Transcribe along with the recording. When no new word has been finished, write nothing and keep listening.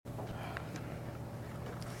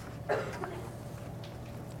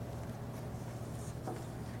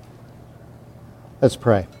Let's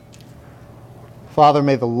pray. Father,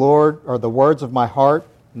 may the words of my heart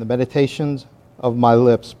and the meditations of my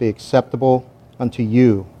lips be acceptable unto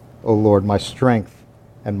you, O Lord, my strength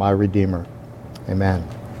and my Redeemer. Amen.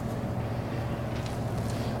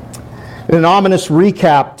 In an ominous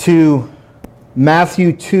recap to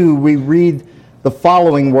Matthew 2, we read the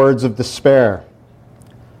following words of despair.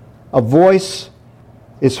 A voice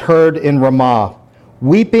is heard in Ramah,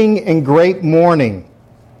 weeping in great mourning.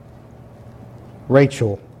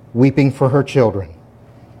 Rachel weeping for her children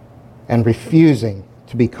and refusing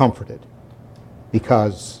to be comforted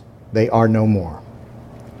because they are no more.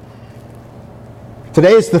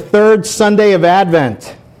 Today is the third Sunday of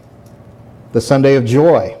Advent, the Sunday of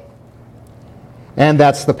joy. And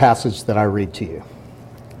that's the passage that I read to you.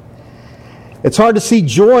 It's hard to see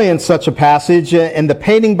joy in such a passage, and the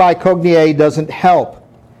painting by Cognier doesn't help.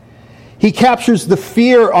 He captures the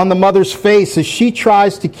fear on the mother's face as she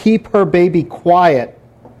tries to keep her baby quiet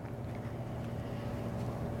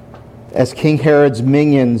as King Herod's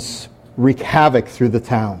minions wreak havoc through the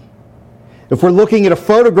town. If we're looking at a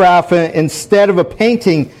photograph instead of a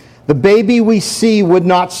painting, the baby we see would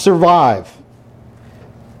not survive.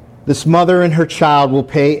 This mother and her child will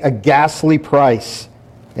pay a ghastly price,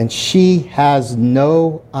 and she has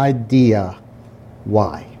no idea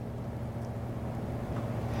why.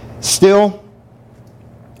 Still,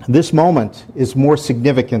 this moment is more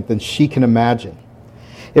significant than she can imagine.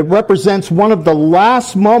 It represents one of the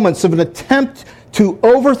last moments of an attempt to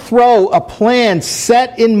overthrow a plan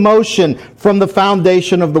set in motion from the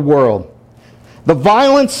foundation of the world. The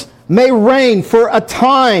violence may reign for a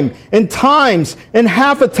time, and times, and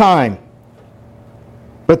half a time.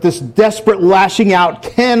 But this desperate lashing out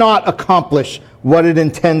cannot accomplish what it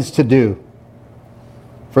intends to do.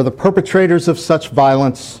 For the perpetrators of such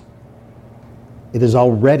violence, it is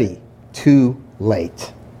already too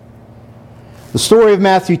late. The story of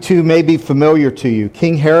Matthew 2 may be familiar to you.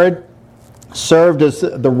 King Herod served as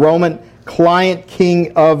the Roman client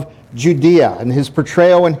king of Judea, and his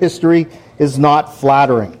portrayal in history is not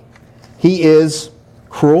flattering. He is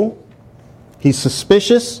cruel, he's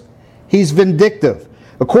suspicious, he's vindictive.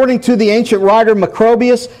 According to the ancient writer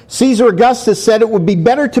Macrobius, Caesar Augustus said it would be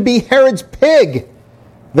better to be Herod's pig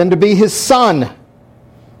than to be his son.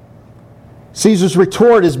 Caesar's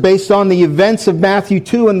retort is based on the events of Matthew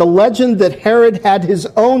 2 and the legend that Herod had his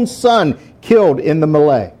own son killed in the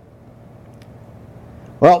melee.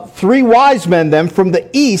 Well, 3 wise men then from the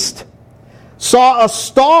east saw a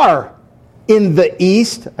star in the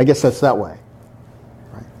east. I guess that's that way.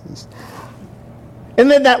 Right, east.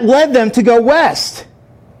 And then that led them to go west.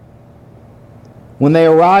 When they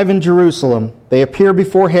arrive in Jerusalem, they appear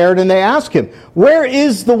before Herod and they ask him, "Where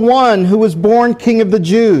is the one who was born King of the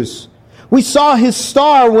Jews? We saw his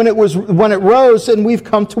star when it rose, and we've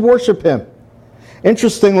come to worship him."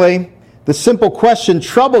 Interestingly, the simple question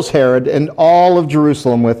troubles Herod and all of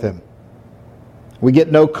Jerusalem with him. We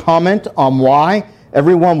get no comment on why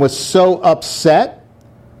everyone was so upset,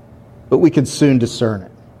 but we can soon discern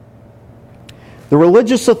it. The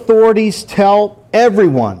religious authorities tell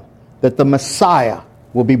everyone that the Messiah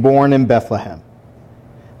will be born in Bethlehem.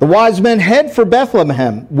 The wise men head for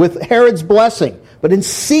Bethlehem with Herod's blessing, but in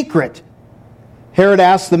secret, Herod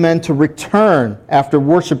asked the men to return after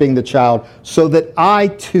worshiping the child so that I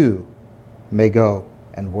too may go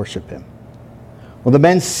and worship him. Well, the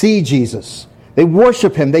men see Jesus. They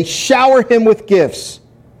worship him. They shower him with gifts.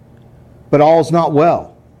 But all's not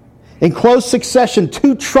well. In close succession,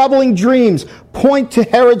 2 troubling dreams point to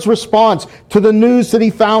Herod's response to the news that he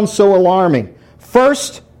found so alarming.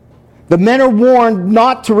 First, the men are warned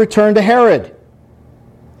not to return to Herod.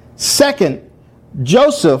 Second,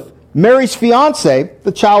 Joseph, Mary's fiance,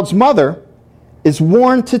 the child's mother, is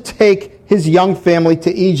warned to take his young family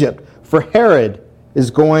to Egypt, for Herod is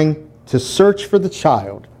going to search for the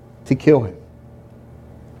child to kill him.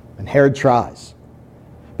 And Herod tries.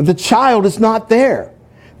 But the child is not there.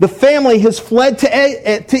 The family has fled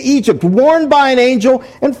to Egypt, warned by an angel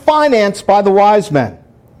and financed by the wise men.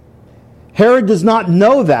 Herod does not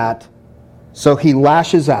know that, so he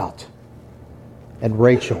lashes out. And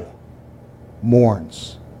Rachel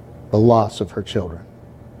mourns the loss of her children.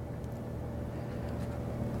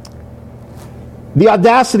 The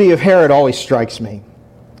audacity of Herod always strikes me.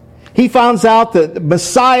 He finds out that the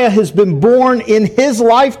Messiah has been born in his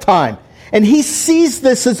lifetime, and he sees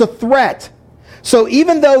this as a threat. So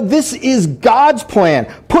even though this is God's plan,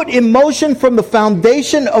 put in motion from the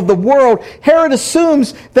foundation of the world, Herod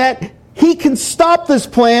assumes that He can stop this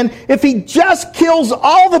plan if he just kills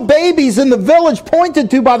all the babies in the village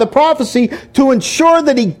pointed to by the prophecy to ensure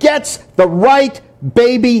that he gets the right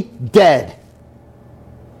baby dead.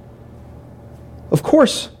 Of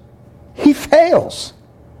course, he fails.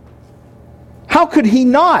 How could he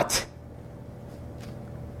not?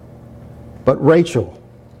 But Rachel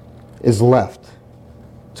is left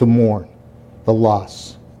to mourn the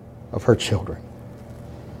loss of her children.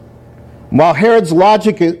 While Herod's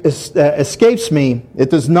logic escapes me, it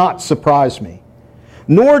does not surprise me.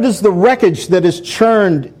 Nor does the wreckage that is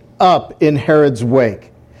churned up in Herod's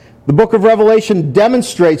wake. The book of Revelation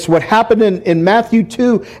demonstrates what happened in Matthew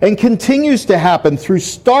 2 and continues to happen through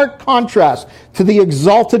stark contrast to the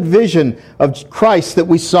exalted vision of Christ that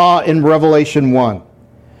we saw in Revelation 1.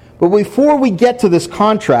 But before we get to this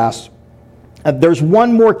contrast, there's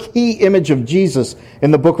one more key image of Jesus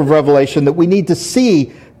in the book of Revelation that we need to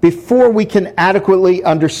see before we can adequately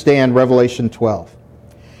understand Revelation 12.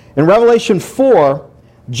 In Revelation 4,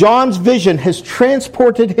 John's vision has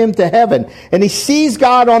transported him to heaven, and he sees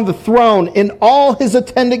God on the throne in all his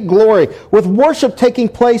attendant glory, with worship taking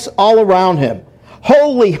place all around him.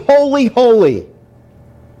 Holy, holy, holy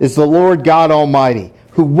is the Lord God Almighty,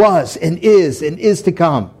 who was and is to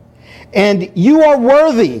come. And you are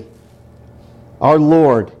worthy, our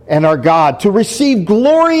Lord and our God, to receive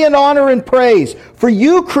glory and honor and praise. For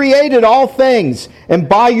you created all things, and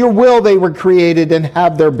by your will they were created and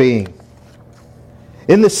have their being.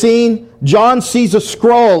 In the scene, John sees a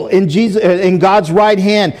scroll in God's right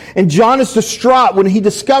hand, and John is distraught when he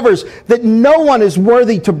discovers that no one is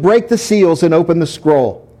worthy to break the seals and open the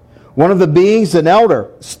scroll. One of the beings, an elder,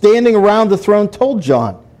 standing around the throne, told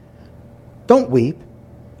John, "Don't weep.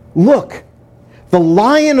 Look, the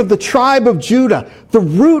Lion of the tribe of Judah, the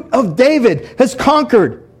Root of David, has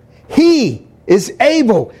conquered. He is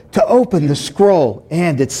able to open the scroll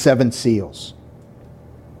and its 7 seals."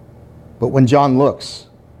 But when John looks,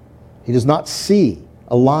 he does not see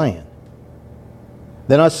a lion.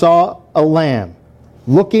 Then I saw a lamb,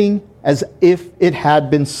 looking as if it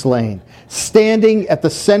had been slain, standing at the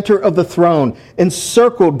center of the throne,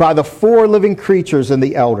 encircled by the 4 living creatures and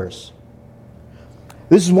the elders.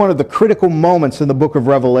 This is one of the critical moments in the book of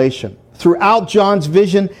Revelation. Throughout John's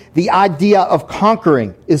vision, the idea of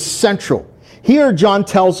conquering is central. Here, John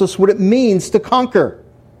tells us what it means to conquer.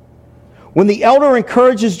 When the elder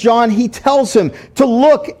encourages John, he tells him to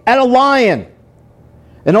look at a lion,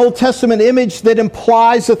 an Old Testament image that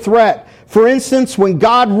implies a threat. For instance, when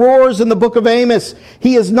God roars in the book of Amos,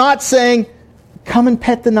 he is not saying, "Come and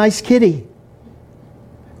pet the nice kitty."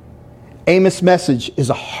 Amos' message is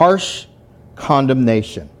a harsh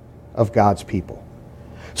condemnation of God's people.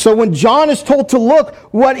 So when John is told to look,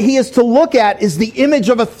 what he is to look at is the image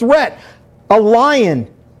of a threat, a lion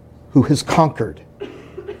who has conquered.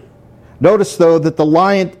 Notice, though, that the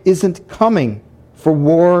lion isn't coming for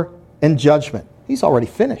war and judgment. He's already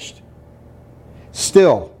finished.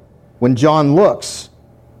 Still, when John looks,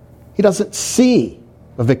 he doesn't see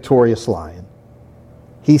a victorious lion.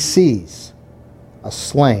 He sees a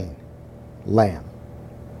slain lamb.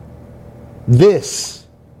 This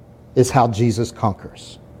is how Jesus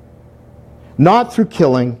conquers. Not through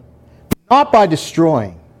killing, not by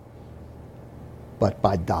destroying, but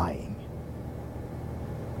by dying.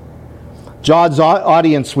 John's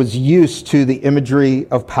audience was used to the imagery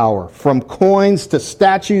of power. From coins to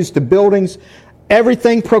statues to buildings,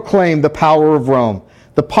 everything proclaimed the power of Rome.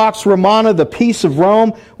 The Pax Romana, the peace of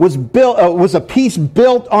Rome, was a peace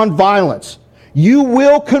built on violence. You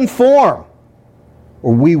will conform,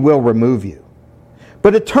 or we will remove you.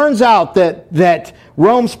 But it turns out that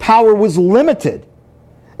Rome's power was limited,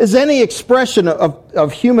 as any expression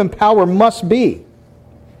of human power must be.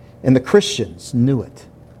 And the Christians knew it.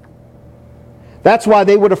 That's why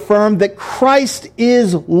they would affirm that Christ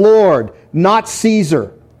is Lord, not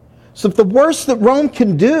Caesar. So if the worst that Rome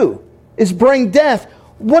can do is bring death,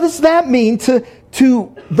 what does that mean to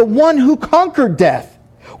the one who conquered death?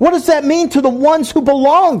 What does that mean to the ones who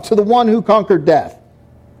belong to the one who conquered death?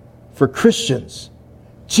 For Christians,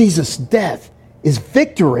 Jesus' death is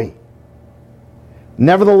victory.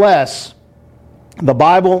 Nevertheless, the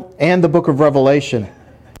Bible and the book of Revelation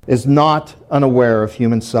is not unaware of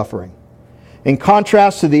human suffering. In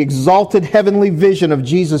contrast to the exalted heavenly vision of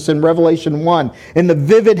Jesus in Revelation 1 and the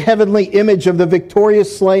vivid heavenly image of the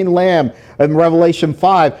victorious slain lamb in Revelation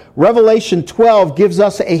 5, Revelation 12 gives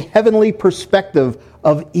us a heavenly perspective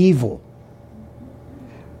of evil.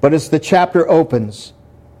 But as the chapter opens,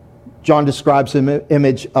 John describes an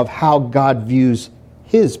image of how God views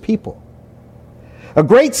his people. A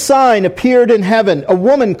great sign appeared in heaven, a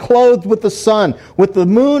woman clothed with the sun, with the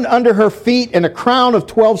moon under her feet and a crown of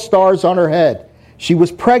 12 stars on her head. She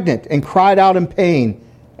was pregnant and cried out in pain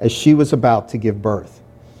as she was about to give birth.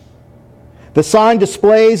 The sign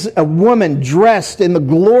displays a woman dressed in the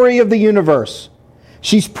glory of the universe.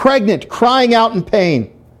 She's pregnant, crying out in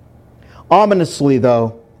pain. Ominously,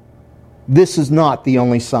 though, this is not the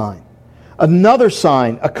only sign. Another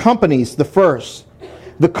sign accompanies the first.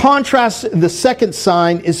 The contrast in the second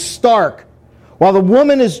sign is stark. While the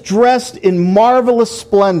woman is dressed in marvelous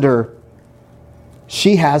splendor,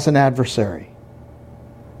 she has an adversary.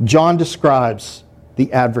 John describes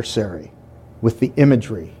the adversary with the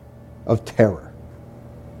imagery of terror.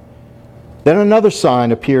 Then another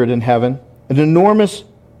sign appeared in heaven, an enormous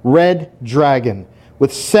red dragon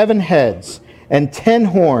with 7 heads and 10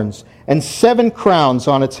 horns and 7 crowns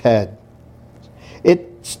on its head.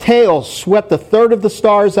 Its tail swept a third of the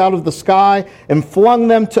stars out of the sky and flung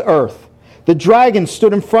them to earth. The dragon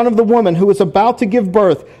stood in front of the woman who was about to give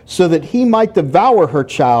birth so that he might devour her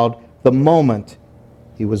child the moment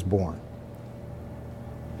he was born.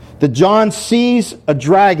 That John sees a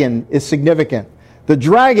dragon is significant. The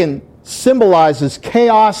dragon symbolizes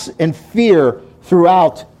chaos and fear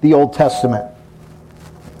throughout the Old Testament.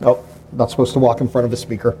 Oh, not supposed to walk in front of a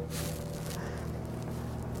speaker.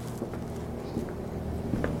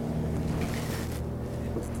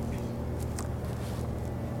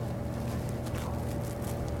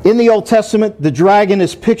 In the Old Testament, the dragon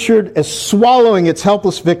is pictured as swallowing its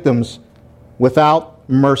helpless victims without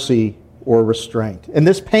mercy or restraint. And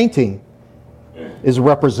this painting is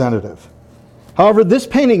representative. However, this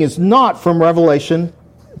painting is not from Revelation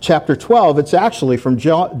chapter 12. It's actually from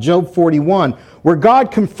Job 41, where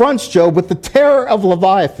God confronts Job with the terror of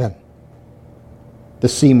Leviathan, the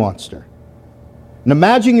sea monster. And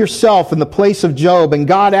imagine yourself in the place of Job, and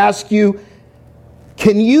God asks you,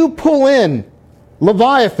 can you pull in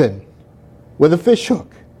Leviathan with a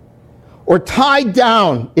fishhook, or tie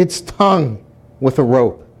down its tongue with a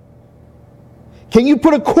rope? Can you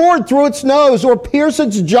put a cord through its nose or pierce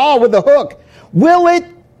its jaw with a hook? Will it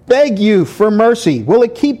beg you for mercy? Will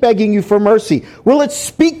it keep begging you for mercy? Will it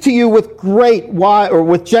speak to you with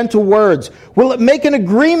with gentle words? Will it make an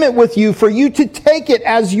agreement with you for you to take it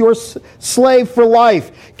as your slave for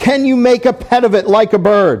life? Can you make a pet of it like a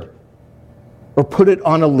bird, or put it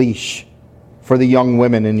on a leash for the young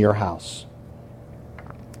women in your house?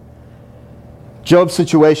 Job's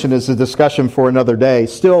situation is a discussion for another day.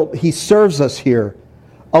 Still, he serves us here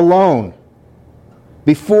alone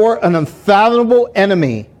before an unfathomable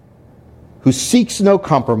enemy who seeks no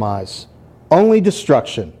compromise, only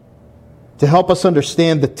destruction, to help us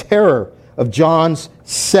understand the terror of John's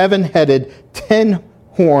 7-headed,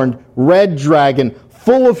 10-horned red dragon,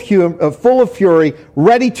 full of fury,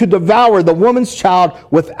 ready to devour the woman's child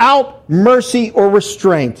without mercy or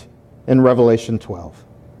restraint in Revelation 12.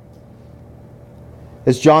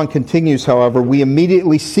 As John continues, however, we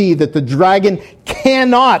immediately see that the dragon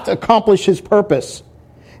cannot accomplish his purpose.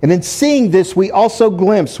 And in seeing this, we also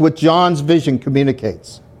glimpse what John's vision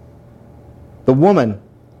communicates. The woman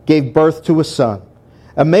gave birth to a son,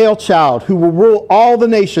 a male child who will rule all the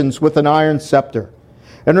nations with an iron scepter.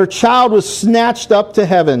 And her child was snatched up to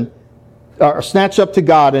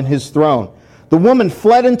God and his throne. The woman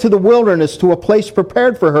fled into the wilderness to a place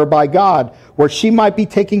prepared for her by God, where she might be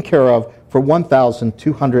taken care of for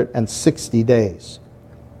 1,260 days.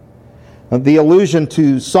 The allusion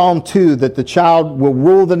to Psalm 2, that the child will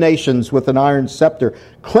rule the nations with an iron scepter,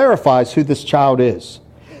 clarifies who this child is.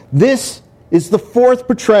 This is the 4th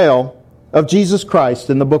portrayal of Jesus Christ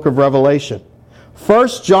in the book of Revelation.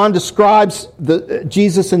 First, John describes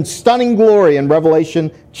Jesus in stunning glory in Revelation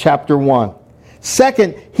chapter 1.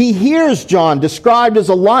 Second, he hears John described as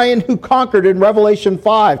a lion who conquered in Revelation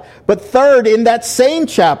 5. But third, in that same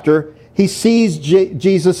chapter, he sees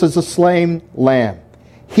Jesus as a slain lamb.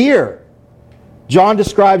 Here, John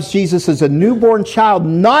describes Jesus as a newborn child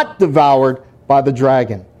not devoured by the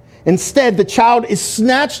dragon. Instead, the child is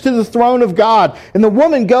snatched to the throne of God, and the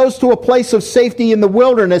woman goes to a place of safety in the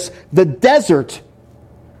wilderness, the desert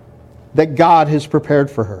that God has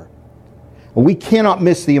prepared for her. We cannot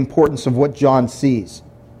miss the importance of what John sees.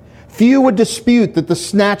 Few would dispute that the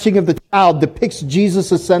snatching of the child depicts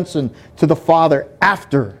Jesus' ascension to the Father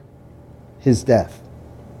after his death.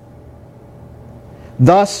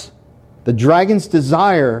 Thus, the dragon's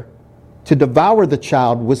desire to devour the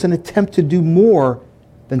child was an attempt to do more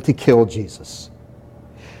than to kill Jesus.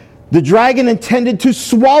 The dragon intended to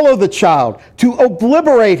swallow the child, to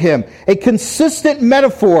obliterate him, a consistent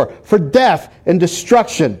metaphor for death and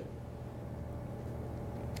destruction.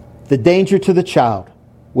 The danger to the child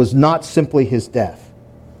was not simply his death.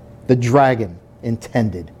 The dragon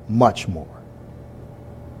intended much more.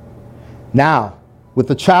 Now, with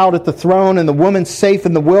the child at the throne and the woman safe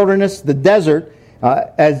in the wilderness, the desert,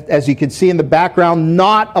 as you can see in the background,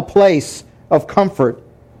 not a place of comfort,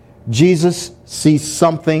 John sees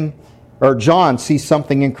something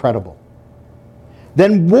incredible.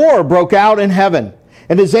 Then war broke out in heaven,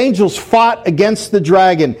 and his angels fought against the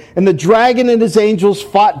dragon, and the dragon and his angels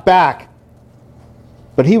fought back.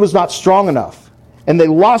 But he was not strong enough, and they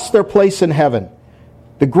lost their place in heaven.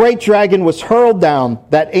 The great dragon was hurled down,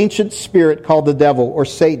 that ancient spirit called the devil, or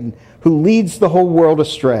Satan, who leads the whole world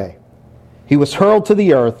astray. He was hurled to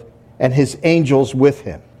the earth, and his angels with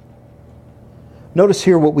him. Notice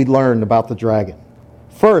here what we learned about the dragon.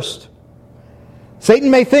 First,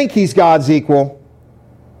 Satan may think he's God's equal,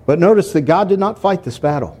 but notice that God did not fight this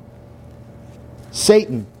battle.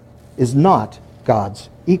 Satan is not God's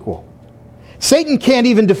equal. Satan can't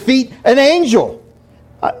even defeat an angel.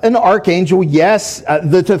 An archangel, yes.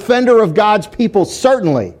 The defender of God's people,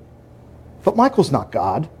 certainly. But Michael's not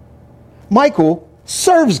God. Michael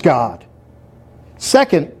serves God.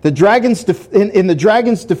 Second, in the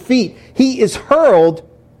dragon's defeat, he is hurled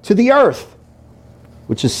to the earth,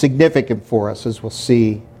 which is significant for us, as we'll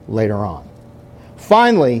see later on.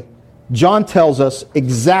 Finally, John tells us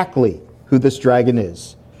exactly who this dragon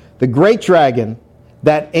is. The great dragon,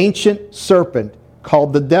 that ancient serpent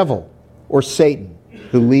called the devil, or Satan,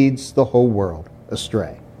 who leads the whole world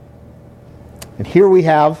astray. And here we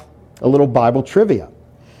have a little Bible trivia.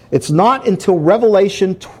 It's not until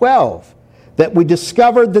Revelation 12 that we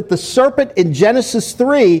discovered that the serpent in Genesis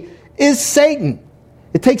 3 is Satan.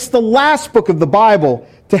 It takes the last book of the Bible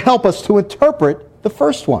to help us to interpret the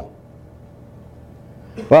first one.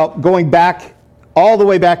 Well, going back, all the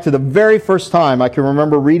way back to the very first time I can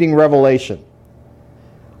remember reading Revelation,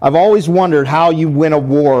 I've always wondered how you win a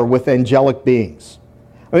war with angelic beings.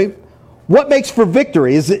 I mean, what makes for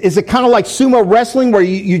victory? Is it kind of like sumo wrestling where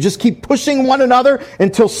you just keep pushing one another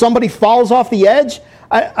until somebody falls off the edge?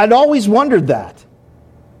 I'd always wondered that.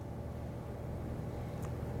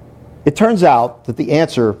 It turns out that the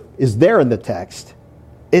answer is there in the text.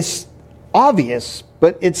 It's obvious,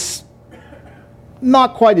 but it's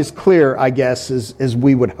not quite as clear, I guess, as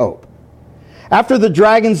we would hope. After the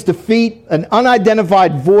dragon's defeat, an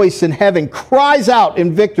unidentified voice in heaven cries out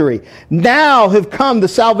in victory, "Now have come the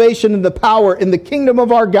salvation and the power in the kingdom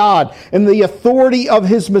of our God and the authority of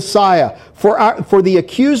his Messiah. For the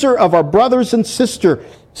accuser of our brothers and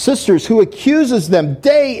sisters who accuses them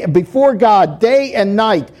before God day and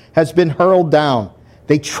night has been hurled down.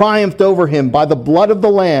 They triumphed over him by the blood of the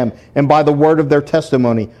Lamb and by the word of their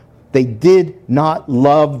testimony. They did not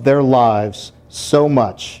love their lives so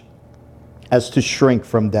much as to shrink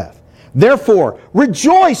from death. Therefore,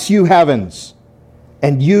 rejoice, you heavens,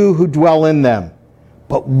 and you who dwell in them.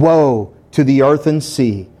 But woe to the earth and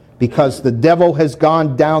sea, because the devil has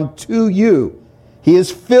gone down to you. He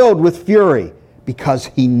is filled with fury, because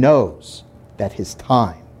he knows that his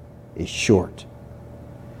time is short."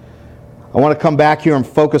 I want to come back here and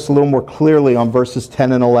focus a little more clearly on verses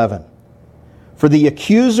 10 and 11. For the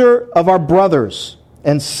accuser of our brothers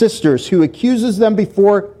and sisters who accuses them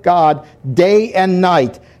before God day and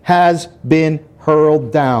night has been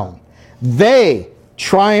hurled down. They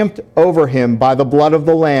triumphed over him by the blood of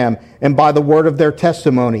the Lamb and by the word of their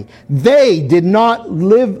testimony. They did not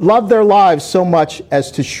love their lives so much as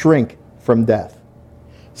to shrink from death.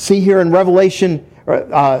 See here in Revelation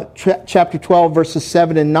chapter 12, verses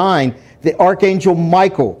 7 and 9, the archangel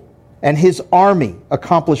Michael and his army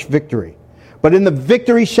accomplished victory. But in the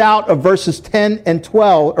victory shout of verses 10 and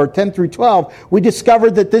 12, or 10 through 12, we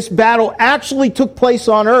discovered that this battle actually took place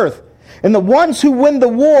on earth. And the ones who win the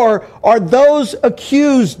war are those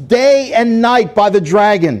accused day and night by the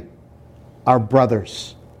dragon, our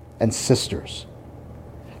brothers and sisters.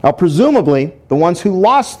 Now, presumably, the ones who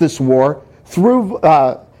lost this war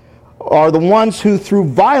are the ones who, through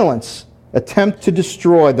violence, attempt to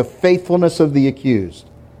destroy the faithfulness of the accused.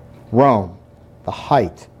 Rome, the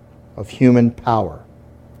height of human power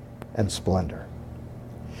and splendor.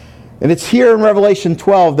 And it's here in Revelation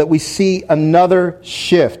 12 that we see another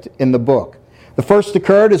shift in the book. The first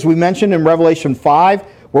occurred, as we mentioned, in Revelation 5,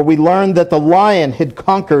 where we learned that the lion had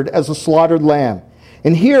conquered as a slaughtered lamb.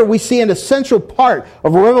 And here we see an essential part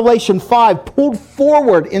of Revelation 5 pulled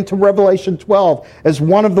forward into Revelation 12 as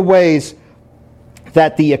one of the ways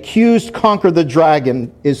that the accused conquer the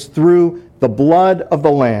dragon is through the blood of the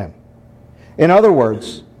Lamb. In other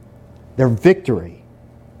words, their victory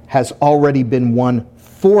has already been won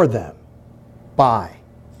for them by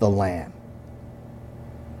the Lamb.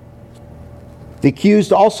 The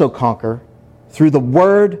accused also conquer through the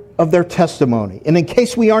word of their testimony. And in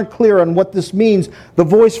case we aren't clear on what this means, the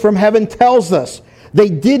voice from heaven tells us they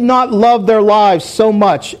did not love their lives so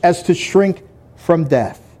much as to shrink from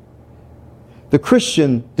death. The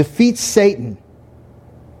Christian defeats Satan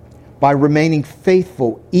by remaining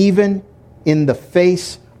faithful even in the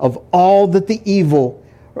face of all that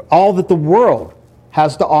the world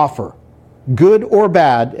has to offer, good or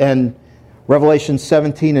bad. And Revelation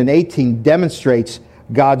 17 and 18 demonstrates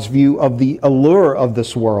God's view of the allure of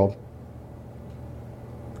this world.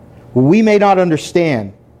 We may not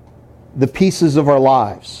understand the pieces of our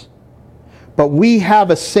lives, but we have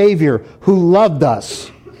a Savior who loved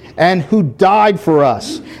us and who died for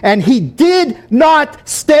us, and He did not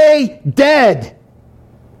stay dead.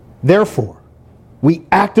 Therefore, we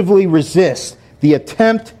actively resist the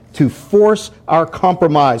attempt to force our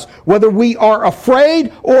compromise, whether we are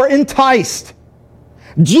afraid or enticed.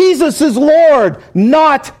 Jesus is Lord,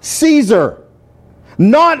 not Caesar,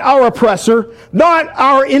 not our oppressor, not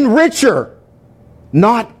our enricher,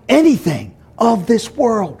 not anything of this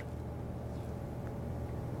world.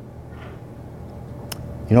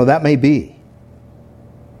 You know, that may be.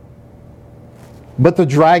 But the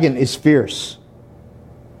dragon is fierce.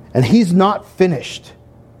 And he's not finished.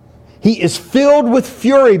 He is filled with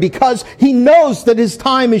fury because he knows that his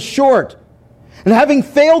time is short. And having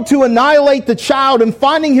failed to annihilate the child and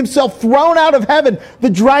finding himself thrown out of heaven, the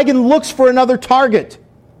dragon looks for another target.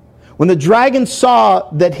 When the dragon saw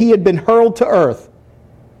that he had been hurled to earth,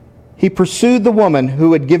 he pursued the woman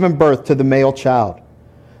who had given birth to the male child.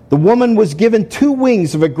 The woman was given 2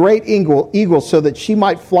 wings of a great eagle so that she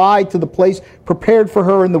might fly to the place prepared for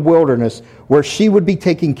her in the wilderness, where she would be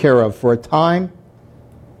taken care of for a time,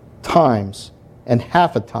 times, and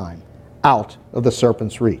half a time out of the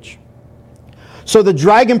serpent's reach. So the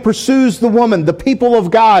dragon pursues the woman, the people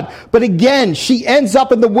of God, but again she ends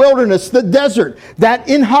up in the wilderness, the desert, that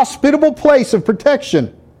inhospitable place of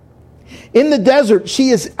protection. In the desert, she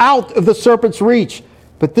is out of the serpent's reach,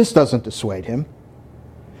 but this doesn't dissuade him.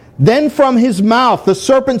 Then from his mouth the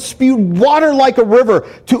serpent spewed water like a river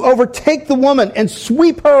to overtake the woman and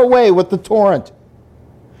sweep her away with the torrent.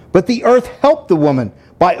 But the earth helped the woman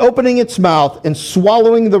by opening its mouth and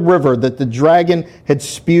swallowing the river that the dragon had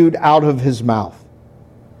spewed out of his mouth.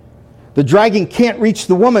 The dragon can't reach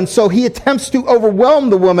the woman, so he attempts to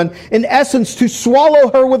overwhelm the woman, in essence to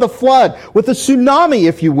swallow her with a flood, with a tsunami,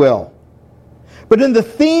 if you will. But in a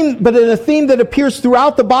theme that appears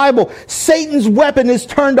throughout the Bible, Satan's weapon is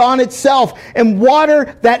turned on itself, and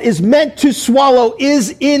water that is meant to swallow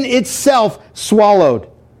is in itself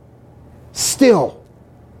swallowed. Still,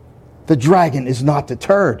 the dragon is not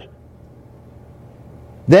deterred.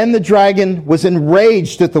 Then the dragon was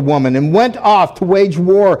enraged at the woman and went off to wage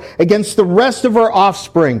war against the rest of her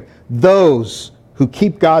offspring, those who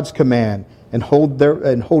keep God's command and hold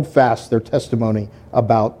fast their testimony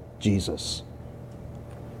about Jesus.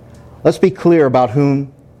 Let's be clear about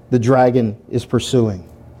whom the dragon is pursuing.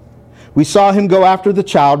 We saw him go after the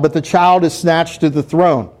child, but the child is snatched to the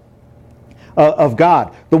throne of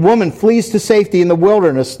God. The woman flees to safety in the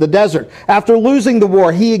wilderness, the desert. After losing the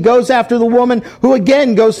war, he goes after the woman, who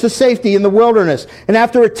again goes to safety in the wilderness. And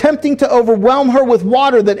after attempting to overwhelm her with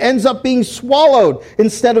water that ends up being swallowed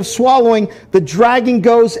instead of swallowing, the dragon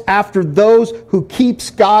goes after those who keeps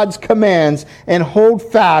God's commands and hold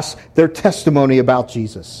fast their testimony about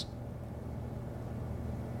Jesus.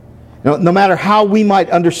 No matter how we might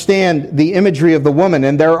understand the imagery of the woman,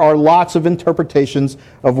 and there are lots of interpretations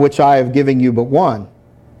of which I have given you but one,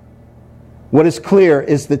 what is clear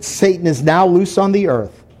is that Satan is now loose on the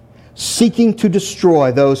earth, seeking to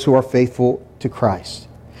destroy those who are faithful to Christ.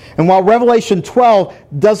 And while Revelation 12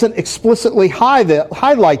 doesn't explicitly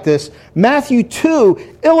highlight this, Matthew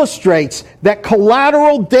 2 illustrates that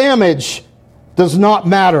collateral damage does not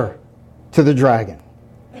matter to the dragon.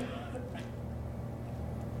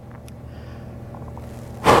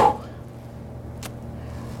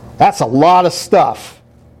 That's a lot of stuff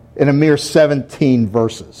in a mere 17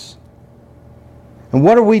 verses. And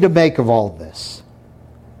what are we to make of all of this?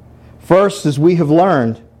 First, as we have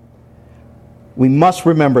learned, we must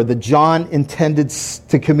remember that John intended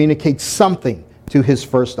to communicate something to his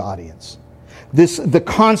first audience. The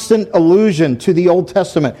constant allusion to the Old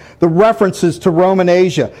Testament, the references to Rome and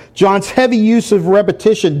Asia, John's heavy use of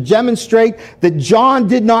repetition demonstrate that John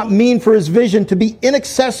did not mean for his vision to be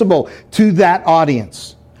inaccessible to that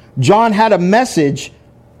audience. John had a message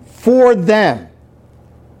for them.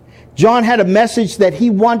 John had a message that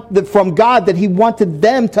from God that he wanted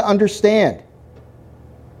them to understand.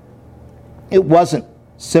 It wasn't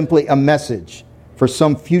simply a message for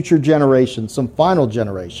some future generation, some final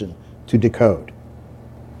generation to decode.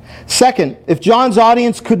 Second, if John's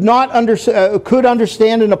audience could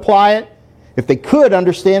understand and apply it, if they could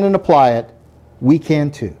understand and apply it, we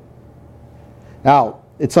can too. Now,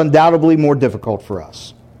 it's undoubtedly more difficult for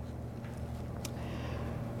us.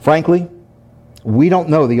 Frankly, we don't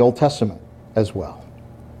know the Old Testament as well.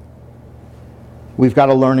 We've got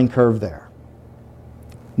a learning curve there.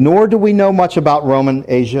 Nor do we know much about Roman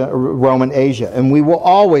Asia, and we will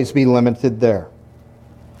always be limited there.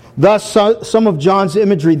 Thus, some of John's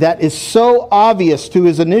imagery that is so obvious to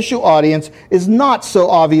his initial audience is not so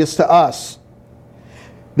obvious to us.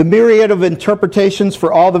 The myriad of interpretations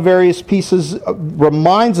for all the various pieces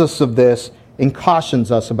reminds us of this and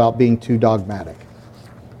cautions us about being too dogmatic.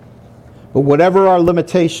 But whatever our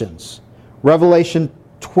limitations, Revelation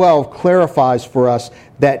 12 clarifies for us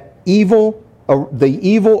that the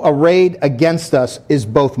evil arrayed against us is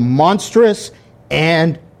both monstrous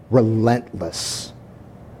and relentless.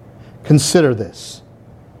 Consider this.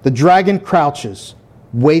 The dragon crouches,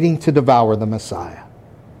 waiting to devour the Messiah.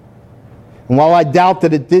 And while I doubt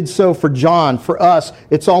that it did so for John, for us,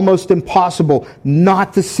 it's almost impossible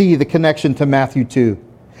not to see the connection to Matthew 2.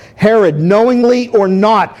 Herod, knowingly or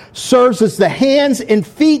not, serves as the hands and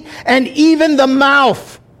feet and even the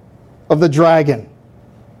mouth of the dragon,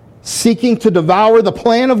 seeking to devour the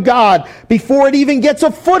plan of God before it even gets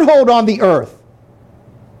a foothold on the earth.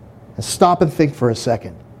 And stop and think for a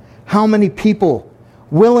second. How many people,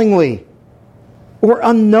 willingly or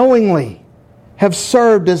unknowingly, have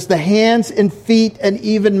served as the hands and feet and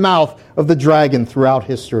even mouth of the dragon throughout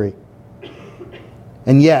history?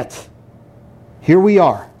 And yet, here we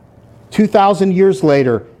are, 2,000 years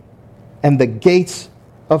later, and the gates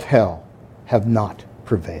of hell have not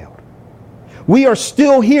prevailed. We are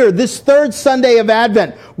still here this third Sunday of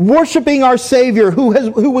Advent, worshiping our Savior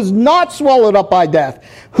who was not swallowed up by death,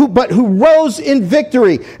 but who rose in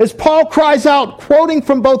victory. As Paul cries out, quoting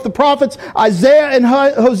from both the prophets Isaiah and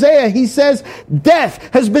Hosea, he says,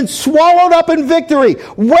 "Death has been swallowed up in victory.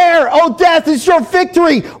 Where, O death, is your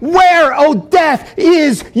victory? Where, O death,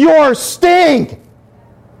 is your sting?"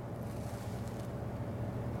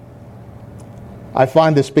 I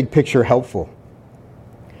find this big picture helpful.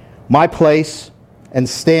 My place and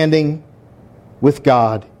standing with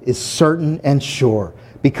God is certain and sure,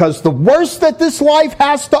 because the worst that this life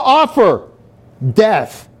has to offer,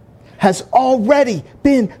 death, has already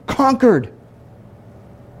been conquered.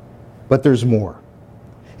 But there's more.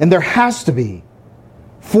 And there has to be.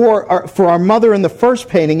 For our mother in the first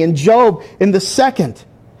painting and Job in the second,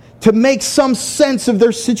 to make some sense of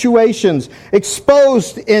their situations,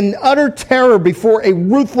 exposed in utter terror before a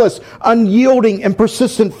ruthless, unyielding, and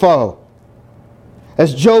persistent foe.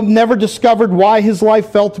 As Job never discovered why his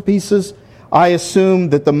life fell to pieces, I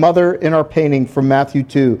assume that the mother in our painting from Matthew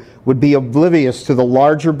 2 would be oblivious to the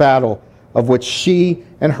larger battle of which she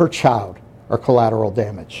and her child are collateral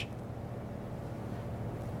damage.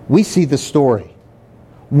 We see the story.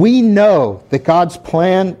 We know that God's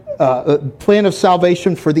plan of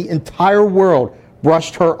salvation for the entire world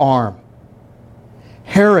brushed her arm.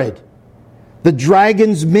 Herod, the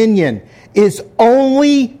dragon's minion, is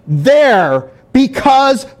only there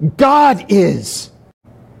because God is.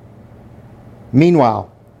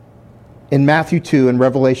 Meanwhile, in Matthew 2 and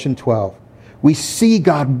Revelation 12, we see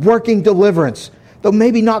God working deliverance, though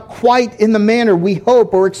maybe not quite in the manner we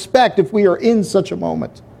hope or expect if we are in such a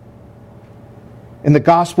moment. In the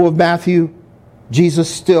Gospel of Matthew, Jesus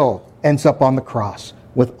still ends up on the cross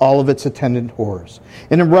with all of its attendant horrors.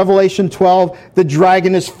 And in Revelation 12, the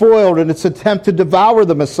dragon is foiled in its attempt to devour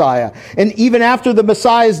the Messiah. And even after the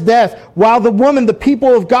Messiah's death, while the woman, the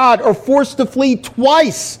people of God, are forced to flee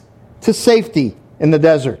twice to safety in the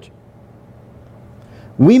desert.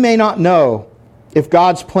 We may not know if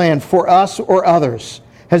God's plan for us or others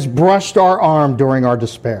has brushed our arm during our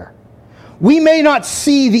despair. We may not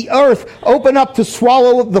see the earth open up to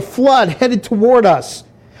swallow the flood headed toward us.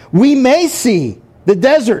 We may see the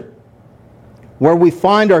desert where we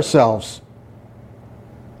find ourselves,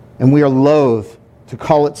 and we are loath to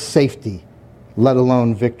call it safety, let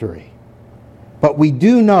alone victory. But we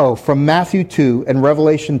do know from Matthew 2 and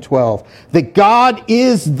Revelation 12 that God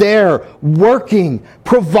is there working,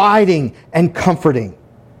 providing, and comforting.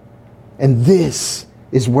 And this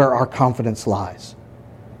is where our confidence lies.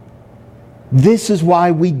 This is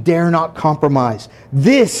why we dare not compromise.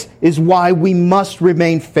 This is why we must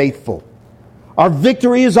remain faithful. Our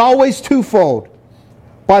victory is always twofold.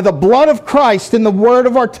 By the blood of Christ and the word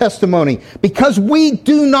of our testimony, because we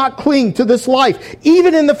do not cling to this life,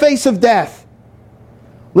 even in the face of death.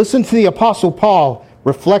 Listen to the Apostle Paul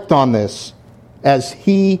reflect on this as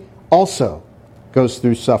he also goes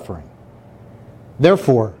through suffering.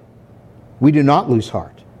 Therefore, we do not lose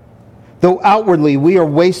heart. Though outwardly we are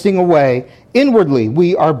wasting away, inwardly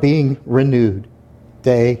we are being renewed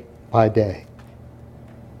day by day.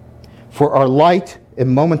 For our light and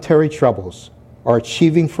momentary troubles are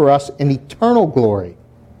achieving for us an eternal glory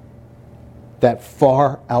that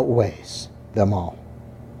far outweighs them all.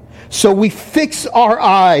 So we fix our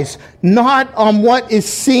eyes not on what is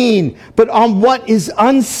seen, but on what is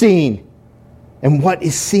unseen. And what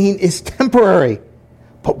is seen is temporary,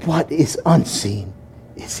 but what is unseen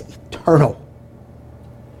is eternal.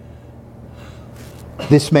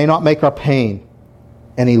 This may not make our pain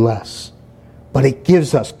any less, but it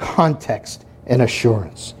gives us context and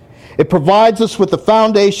assurance. It provides us with the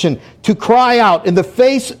foundation to cry out in the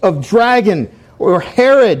face of dragon or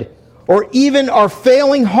Herod, or even our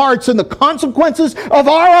failing hearts and the consequences of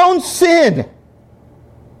our own sin,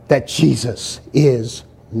 that Jesus is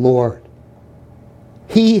Lord.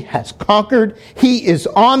 He has conquered, He is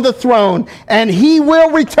on the throne, and He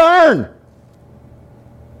will return.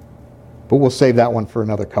 But we'll save that one for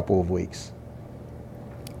another couple of weeks.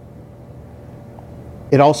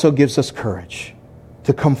 It also gives us courage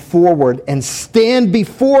to come forward and stand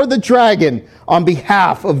before the dragon on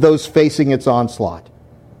behalf of those facing its onslaught.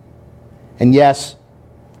 And yes,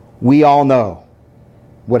 we all know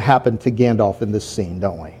what happened to Gandalf in this scene,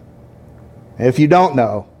 don't we? And if you don't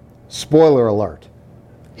know, spoiler alert,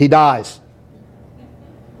 he dies.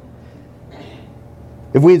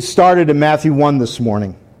 If we had started in Matthew 1 this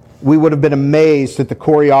morning, we would have been amazed at the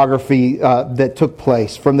choreography that took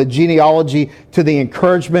place, from the genealogy to the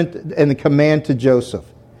encouragement and the command to Joseph.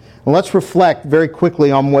 And let's reflect very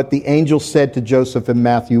quickly on what the angel said to Joseph in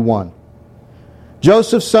Matthew 1.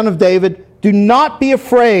 Joseph, son of David, do not be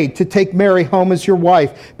afraid to take Mary home as your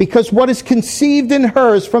wife, because what is conceived in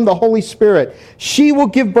her is from the Holy Spirit. She will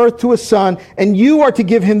give birth to a son, and you are to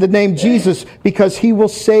give him the name Jesus, because he will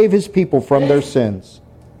save his people from their sins.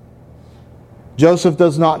 Joseph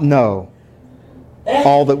does not know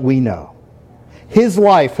all that we know. His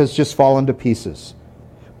life has just fallen to pieces.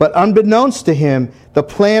 But unbeknownst to him, the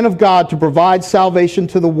plan of God to provide salvation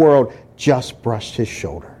to the world just brushed his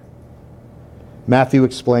shoulder. Matthew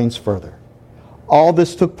explains further. All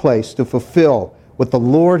this took place to fulfill what the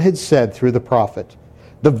Lord had said through the prophet.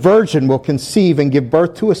 The virgin will conceive and give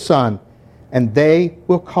birth to a son, and they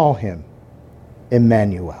will call him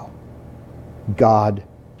Emmanuel, God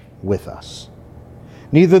with us.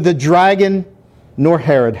 Neither the dragon nor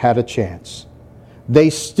Herod had a chance. They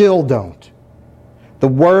still don't. The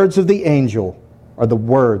words of the angel are the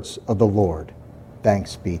words of the Lord.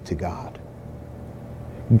 Thanks be to God.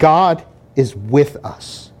 God is with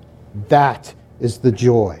us. That is the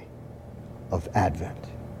joy of Advent.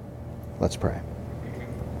 Let's pray.